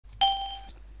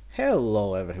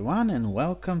Hello everyone and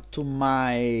welcome to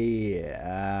my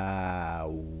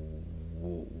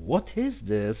what is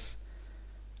this?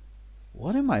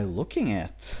 What am I looking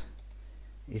at?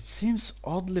 It seems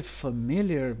oddly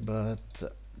familiar,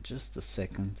 but just a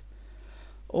second.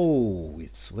 Oh,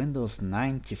 it's Windows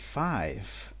 95.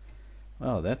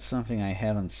 Well, that's something I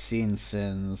haven't seen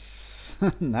since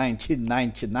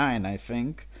 1999, I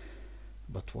think.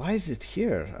 But why is it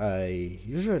here? I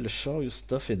usually show you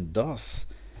stuff in DOS.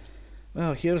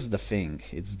 Well, here's the thing.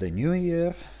 It's the new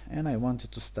year, and I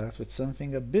wanted to start with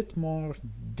something a bit more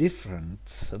different,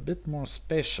 a bit more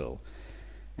special.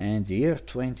 And the year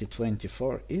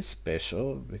 2024 is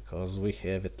special because we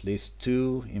have at least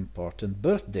two important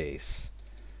birthdays.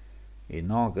 In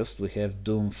August, we have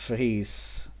Doom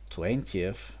 3's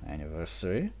 20th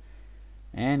anniversary,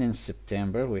 and in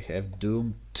September, we have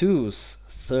Doom 2's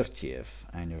 30th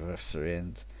anniversary.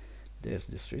 And there's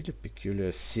this really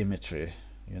peculiar symmetry,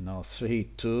 3,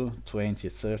 2, 20,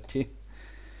 30.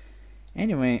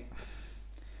 Anyway,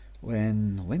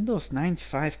 when Windows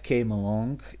 95 came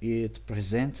along, it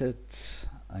presented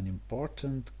an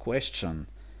important question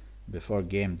before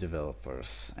game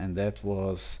developers, and that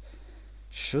was,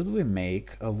 should we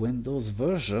make a Windows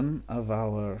version of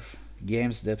our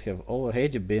games that have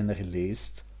already been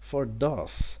released for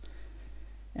DOS?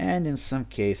 And in some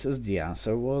cases the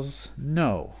answer was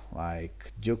no,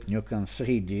 like Duke Nukem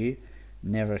 3D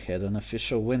never had an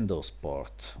official Windows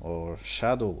port, or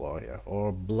Shadow Warrior,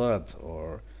 or Blood,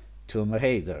 or Tomb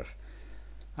Raider.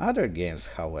 Other games,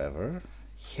 however,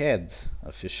 had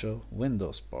official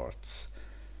Windows ports,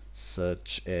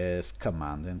 such as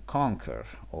Command and Conquer,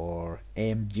 or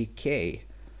MDK,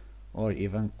 or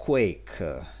even Quake.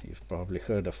 You've probably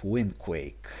heard of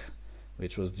WinQuake,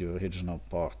 which was the original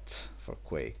port for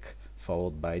Quake,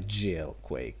 followed by GL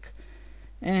Quake,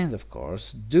 and of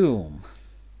course Doom.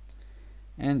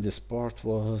 And this port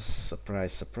was,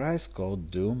 surprise surprise, called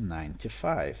Doom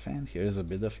 95, and here's a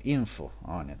bit of info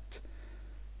on it.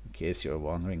 In case you're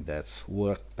wondering, that's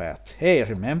WordPad. Hey,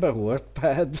 remember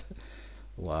WordPad?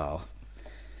 Wow.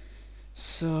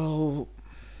 So,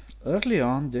 early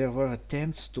on there were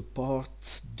attempts to port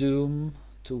Doom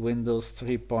to Windows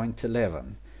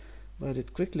 3.11, but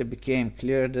it quickly became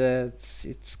clear that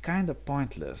it's kind of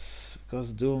pointless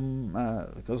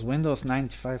because Windows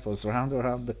 95 was round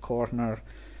around the corner,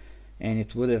 and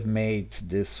it would have made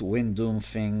this WinDoom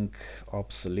thing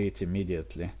obsolete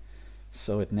immediately.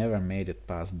 So it never made it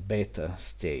past beta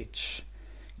stage.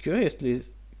 Curiously,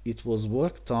 it was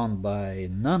worked on by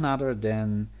none other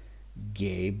than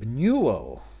Gabe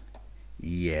Newell.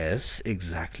 Yes,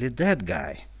 exactly that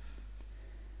guy.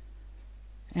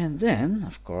 And then,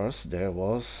 of course, there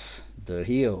was the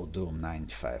real Doom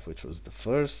 95, which was the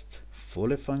first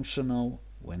fully functional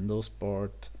Windows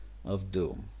port of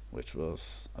Doom, which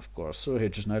was, of course,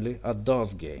 originally a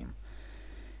DOS game.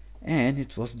 And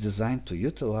it was designed to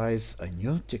utilize a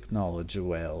new technology,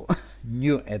 well,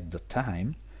 new at the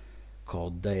time,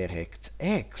 called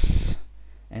DirectX.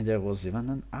 And there was even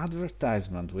an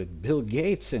advertisement with Bill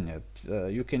Gates in it.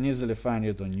 You can easily find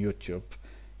it on YouTube.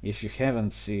 If you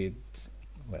haven't seen it,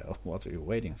 well, what are you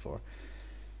waiting for?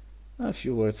 A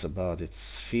few words about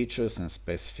its features and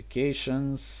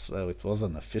specifications. Well, it was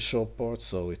an official port,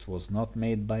 so it was not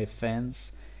made by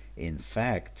fans. In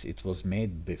fact, it was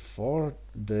made before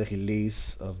the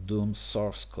release of Doom's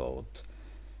source code,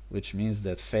 which means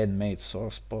that fan-made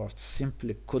source ports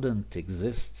simply couldn't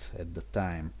exist at the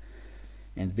time.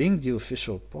 And being the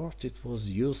official port, it was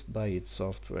used by id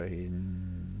Software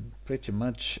in pretty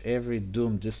much every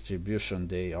Doom distribution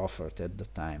they offered at the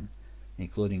time,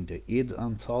 including the id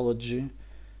Anthology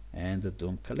and the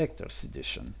Doom Collector's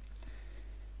Edition.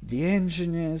 The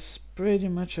engine is pretty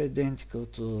much identical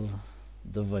to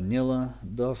the vanilla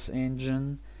DOS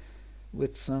engine,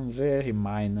 with some very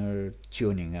minor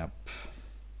tuning up.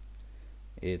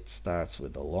 It starts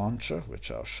with a launcher, which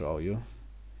I'll show you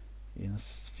in a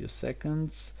few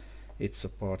seconds. It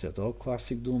supported all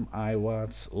classic Doom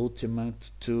iWATs,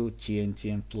 Ultimate, 2,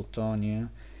 TNT and Plutonia.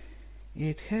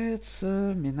 It had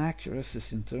some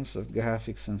inaccuracies in terms of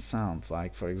graphics and sound,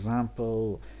 like for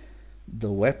example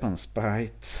the weapon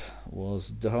sprite was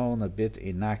drawn a bit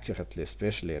inaccurately,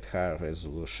 especially at higher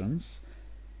resolutions,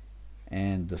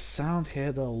 and the sound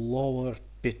had a lower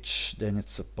pitch than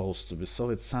it's supposed to be, so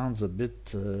it sounds a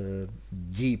bit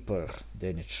deeper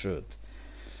than it should.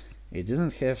 It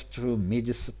didn't have true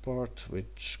MIDI support,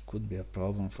 which could be a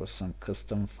problem for some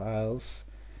custom files,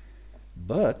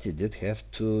 but it did have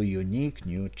two unique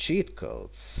new cheat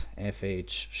codes.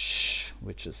 FH,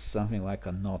 which is something like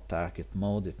a no target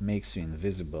mode, it makes you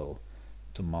invisible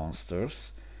to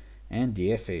monsters, and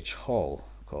the FH Hall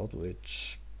code,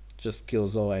 which just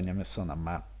kills all enemies on a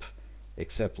map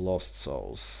except lost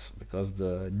souls, because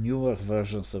the newer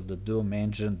versions of the Doom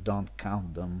engine don't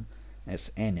count them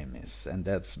as enemies, and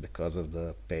that's because of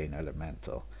the pain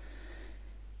elemental.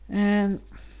 And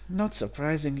not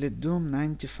surprisingly, Doom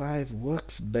 95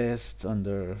 works best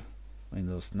under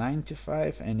Windows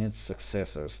 95 and its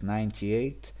successors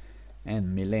 98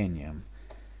 and Millennium.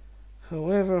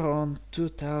 However, on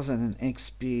 2000 and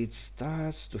XP it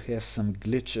starts to have some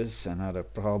glitches and other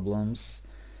problems,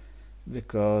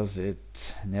 because it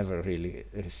never really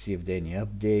received any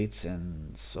updates,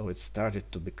 and so it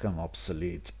started to become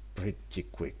obsolete pretty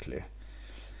quickly.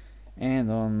 And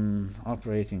on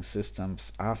operating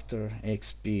systems after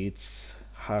XP it's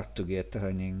hard to get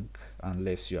running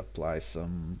unless you apply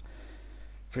some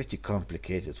pretty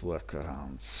complicated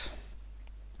workarounds.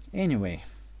 Anyway,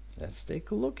 let's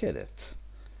take a look at it.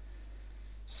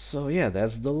 So yeah,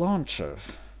 that's the launcher.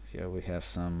 Here we have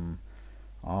some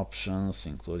options,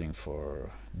 including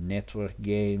for network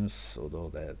games, although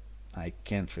that I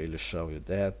can't really show you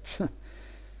that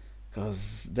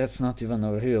because that's not even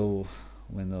a real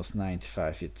Windows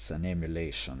 95, it's an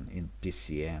emulation in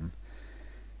PCem.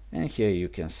 And here you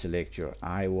can select your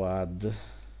IWAD.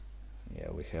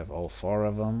 Yeah, we have all 4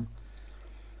 of them.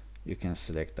 You can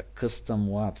select a custom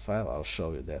WAD file, I'll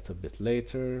show you that a bit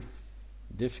later.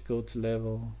 Difficulty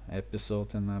level,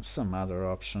 episode and some other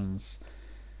options.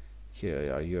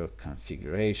 Here are your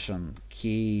configuration,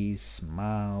 keys,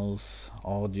 mouse,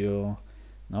 audio.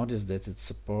 Notice that it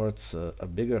supports a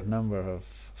bigger number of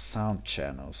sound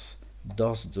channels.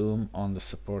 DOS Doom only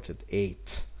supported 8.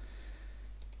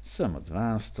 Some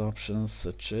advanced options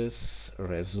such as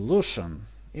resolution.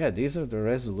 Yeah, these are the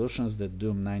resolutions that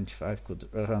Doom 95 could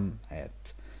run at.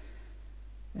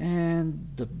 And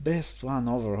the best one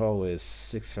overall is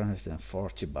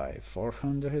 640 by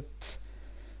 400,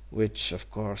 which of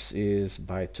course is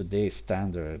by today's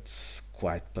standards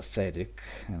quite pathetic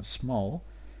and small.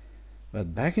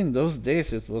 But back in those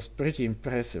days it was pretty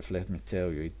impressive, let me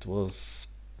tell you. It was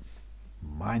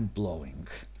mind-blowing.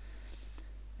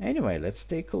 Anyway, let's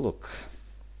take a look.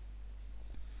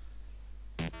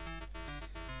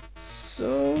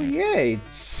 So yeah,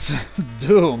 it's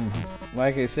Doom.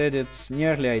 Like I said, it's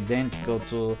nearly identical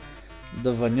to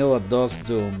the vanilla DOS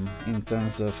Doom in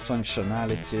terms of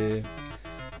functionality.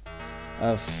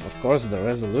 Of course the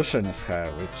resolution is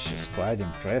higher, which is quite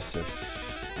impressive.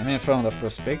 I mean, from the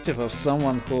perspective of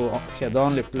someone who had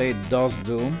only played DOS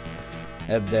Doom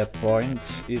at that point,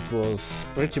 it was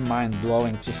pretty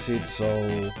mind-blowing to see it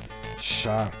so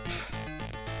sharp.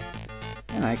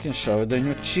 And I can show you the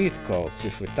new cheat codes.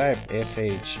 If we type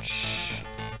FH,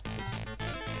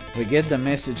 we get the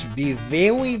message be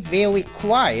very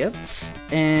quiet,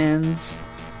 and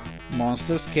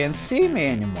monsters can't see me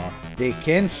anymore. They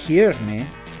can't hear me.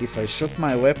 If I shoot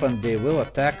my weapon they will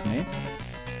attack me,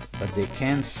 but they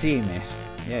can't see me.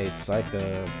 Yeah, it's like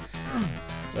a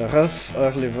rough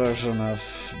early version of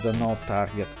the no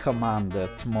target command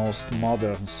that most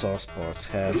modern source ports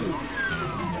have.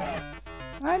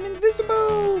 I'm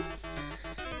invisible!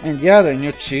 And the other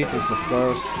new cheat is of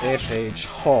course FH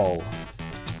Hall.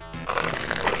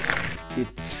 It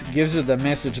gives you the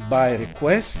message by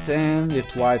request and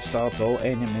it wipes out all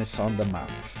enemies on the map,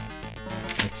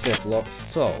 except lost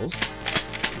souls,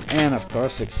 and of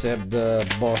course except the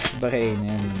boss brain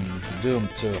in Doom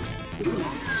 2.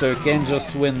 So you can't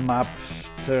just win map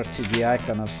 30 the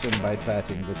icon of sin by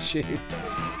typing the cheat.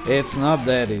 It's not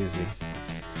that easy.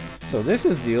 So this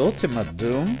is the ultimate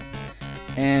Doom,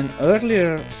 and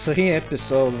earlier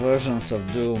 3-episode versions of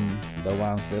Doom, the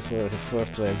ones that were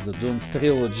referred to as the Doom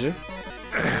Trilogy,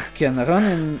 can run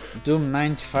in Doom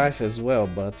 95 as well,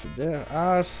 but there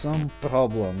are some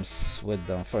problems with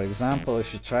them. For example,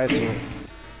 if you try to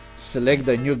select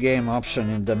the new game option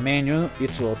in the menu,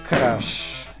 it will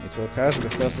crash. It will crash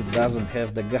because it doesn't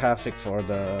have the graphic for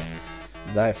the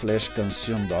die flash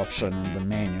consumed option in the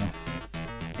menu.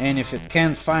 And if it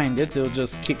can't find it, it'll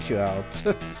just kick you out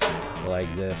like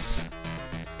this.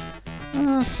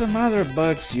 Some other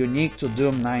bugs unique to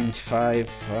Doom 95.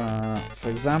 For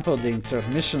example, the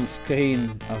intermission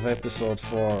screen of episode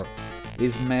 4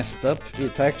 is messed up.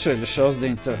 It actually shows the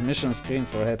intermission screen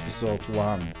for episode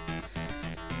 1.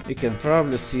 You can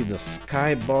probably see the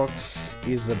skybox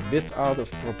is a bit out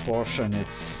of proportion.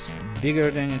 It's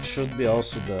bigger than it should be.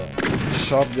 Also the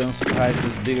shotgun sprite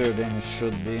is bigger than it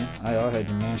should be. I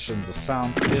already mentioned the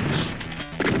sound pitch.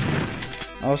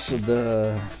 Also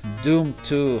the Doom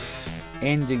 2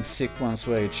 ending sequence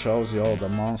where it shows you all the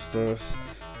monsters.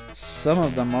 Some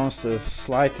of the monsters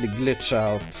slightly glitch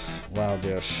out while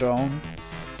they're shown.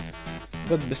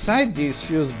 But beside these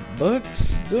few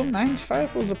bugs, Doom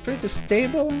 95 was a pretty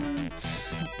stable and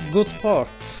good port,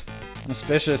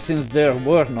 especially since there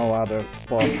were no other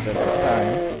ports at the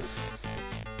time.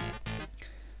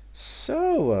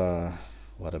 So,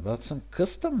 what about some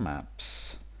custom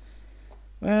maps?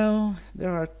 Well,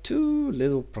 there are two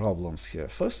little problems here.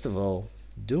 First of all,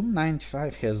 Doom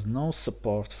 95 has no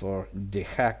support for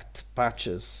dehacked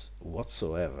patches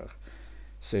whatsoever.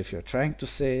 So if you're trying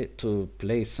to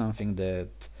play something that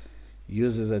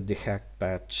uses a dehacked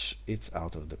patch, it's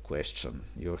out of the question.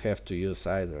 You have to use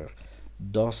either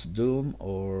DOS Doom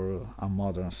or a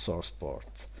modern source port.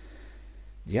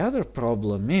 The other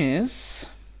problem is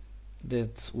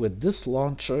that with this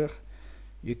launcher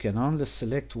you can only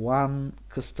select one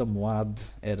custom WAD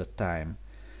at a time.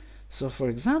 So for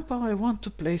example, I want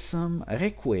to play some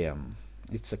Requiem.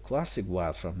 It's a classic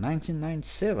WAD from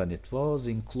 1997. It was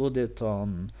included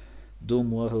on Doom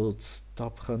World's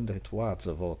top 100 WADs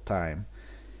of all time.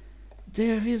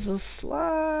 There is a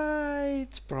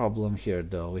slight problem here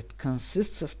though. It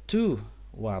consists of two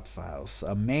WAD files.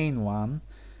 A main one,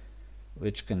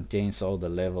 which contains all the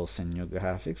levels and new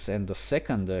graphics, and the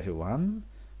secondary one,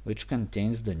 which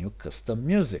contains the new custom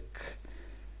music.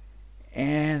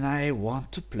 And I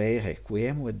want to play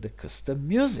Requiem with the custom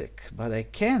music, but I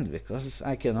can't because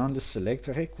I can only select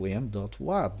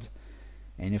requiem.wad.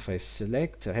 And if I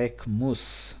select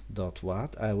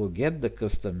recmus.wad, I will get the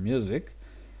custom music,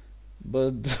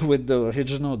 but with the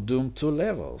original Doom 2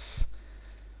 levels.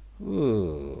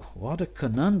 Ooh, what a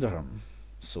conundrum.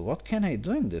 So what can I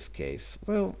do in this case?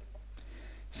 Well,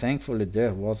 thankfully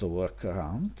there was a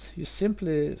workaround. You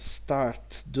simply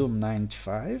start Doom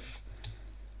 95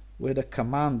 with a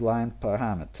command line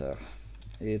parameter.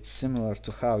 It's similar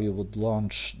to how you would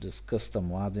launch this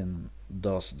custom WAD in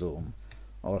DOS Doom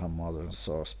or a modern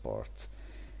source port.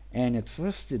 And at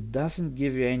first it doesn't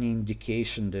give you any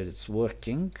indication that it's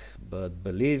working, but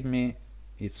believe me,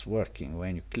 it's working.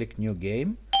 When you click new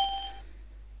game,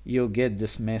 you'll get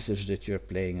this message that you're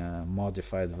playing a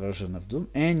modified version of Doom,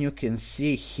 and you can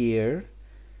see here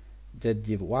that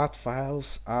the WAD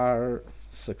files are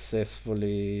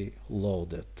successfully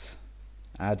loaded,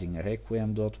 adding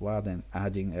requiem.wad and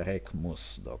adding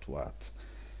recmus.wad.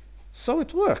 So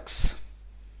it works.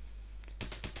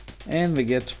 And we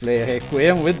get to play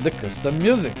Requiem with the custom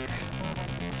music.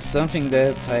 Something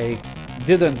that I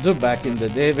didn't do back in the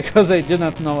day because I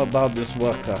didn't know about this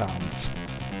workaround.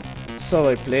 So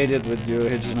I played it with the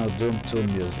original Doom 2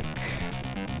 music.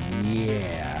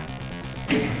 Yeah.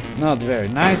 Not very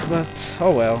nice, but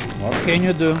oh well, what can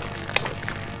you do?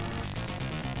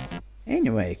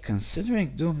 Anyway,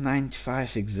 considering Doom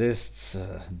 95 exists,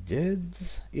 did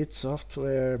id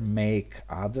Software make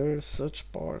other such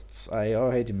ports? I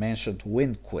already mentioned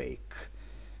Windquake.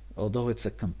 Although it's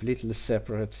a completely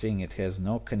separate thing, it has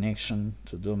no connection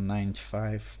to Doom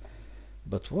 95.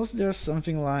 But was there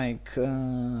something like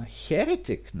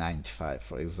Heretic 95,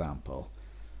 for example?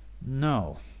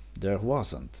 No, there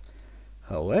wasn't.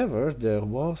 However, there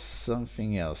was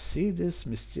something else. See this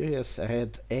mysterious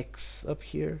red X up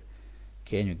here?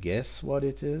 Can you guess what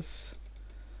it is?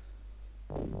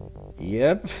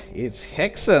 Yep, it's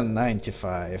Hexen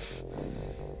 95.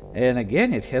 And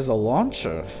again, it has a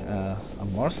launcher, a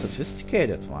more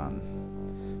sophisticated one.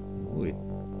 Ooh,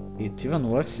 it even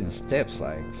works in steps,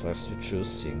 like first you choose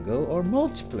single or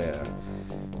multiplayer,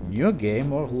 new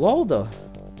game, or load a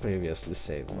previously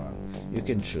saved one. You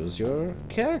can choose your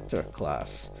character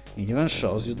class. It even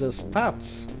shows you the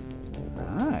stats.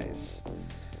 Nice.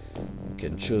 You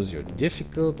can choose your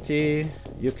difficulty,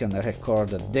 you can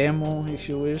record a demo if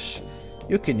you wish,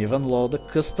 you can even load a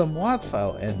custom WAD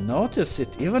file, and notice it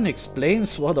even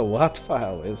explains what a WAD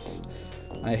file is.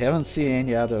 I haven't seen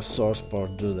any other source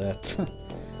port do that.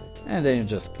 And then you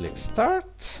just click start.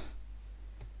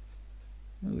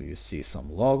 Ooh, you see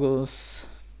some logos,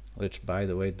 which by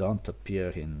the way don't appear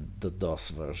in the DOS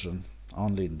version,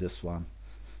 only in this one.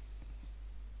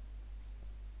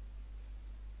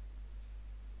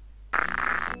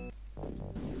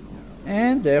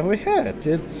 And there we have it.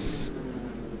 It's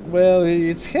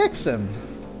Hexen.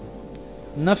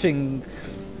 Nothing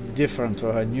different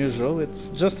or unusual. It's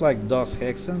just like DOS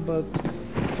Hexen, but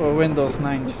for Windows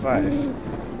 95.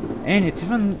 And it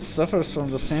even suffers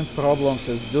from the same problems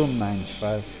as Doom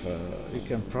 95. You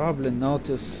can probably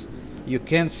notice you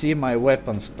can't see my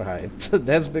weapon sprite.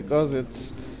 That's because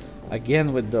it's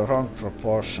again with the wrong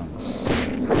proportions.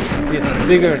 It's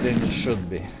bigger than it should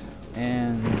be.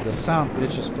 And the sound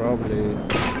pitch is probably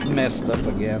messed up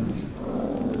again.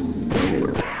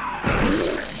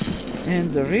 And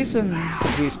the reason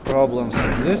these problems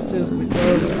exist is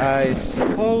because I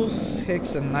suppose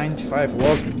Hexen 95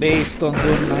 was based on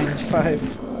Doom 95.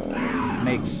 It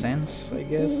makes sense, I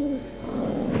guess.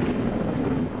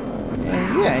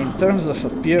 And yeah, in terms of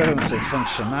appearance and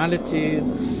functionality,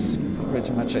 it's pretty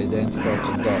much identical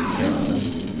to DOS Hexen.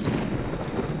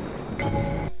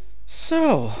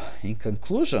 So, in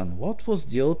conclusion, what was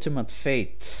the ultimate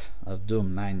fate of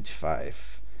Doom 95?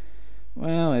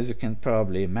 Well, as you can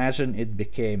probably imagine, it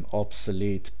became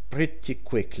obsolete pretty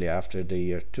quickly after the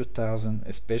year 2000,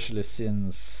 especially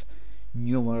since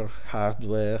newer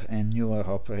hardware and newer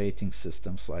operating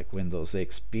systems like Windows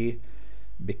XP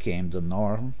became the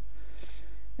norm.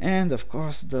 And of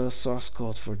course, the source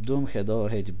code for Doom had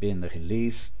already been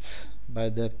released by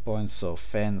that point, so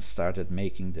fans started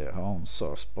making their own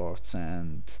source ports,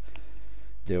 and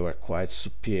they were quite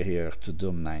superior to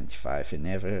Doom 95 in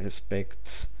every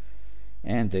respect,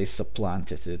 and they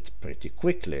supplanted it pretty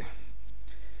quickly.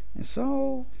 And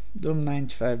so Doom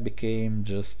 95 became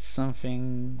just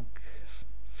something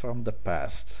from the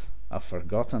past, a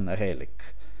forgotten relic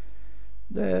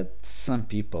that some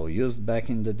people used back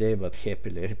in the day but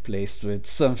happily replaced with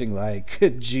something like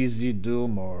GZ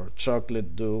Doom or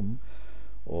Chocolate Doom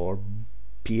or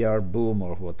PR Boom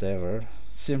or whatever,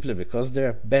 simply because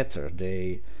they're better.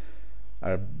 They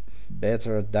are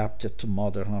better adapted to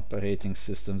modern operating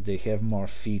systems, they have more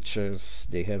features,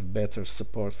 they have better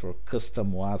support for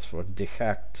custom WASs, for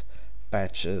dehacked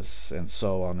patches, and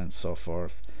so on and so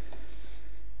forth.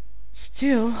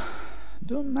 Still,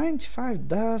 Doom 95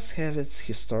 does have its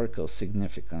historical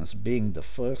significance, being the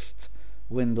first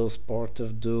Windows port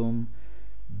of Doom,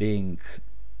 being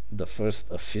the first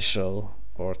official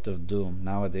port of Doom.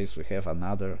 Nowadays we have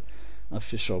another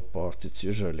official port. It's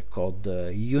usually called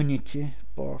the Unity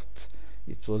port.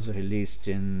 It was released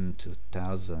in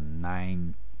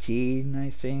 2019, I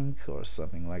think, or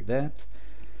something like that.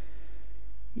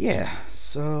 Yeah,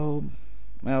 so,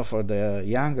 well, for the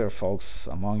younger folks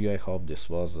among you, I hope this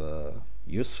was a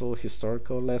useful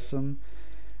historical lesson.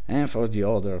 And for the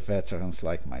older veterans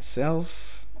like myself,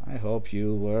 I hope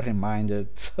you were reminded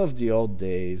of the old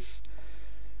days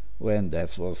when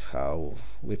that was how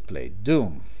we played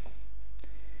Doom.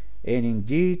 And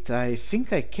indeed, I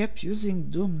think I kept using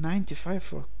Doom 95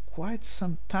 for quite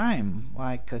some time,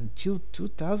 like until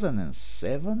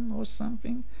 2007 or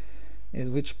something,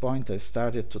 at which point I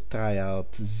started to try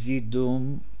out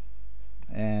Z-Doom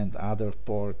and other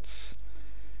ports,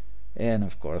 and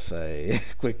of course I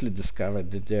quickly discovered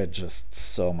that they're just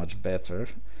so much better,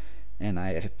 and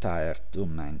I retired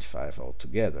Doom 95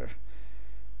 altogether.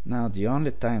 Now the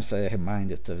only times I am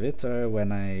reminded of it are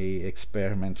when I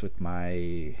experiment with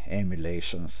my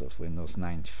emulations of Windows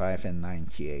 95 and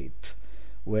 98,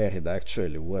 where it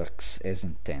actually works as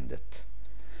intended.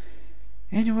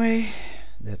 Anyway,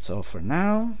 that's all for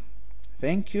now.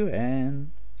 Thank you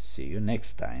and see you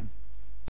next time.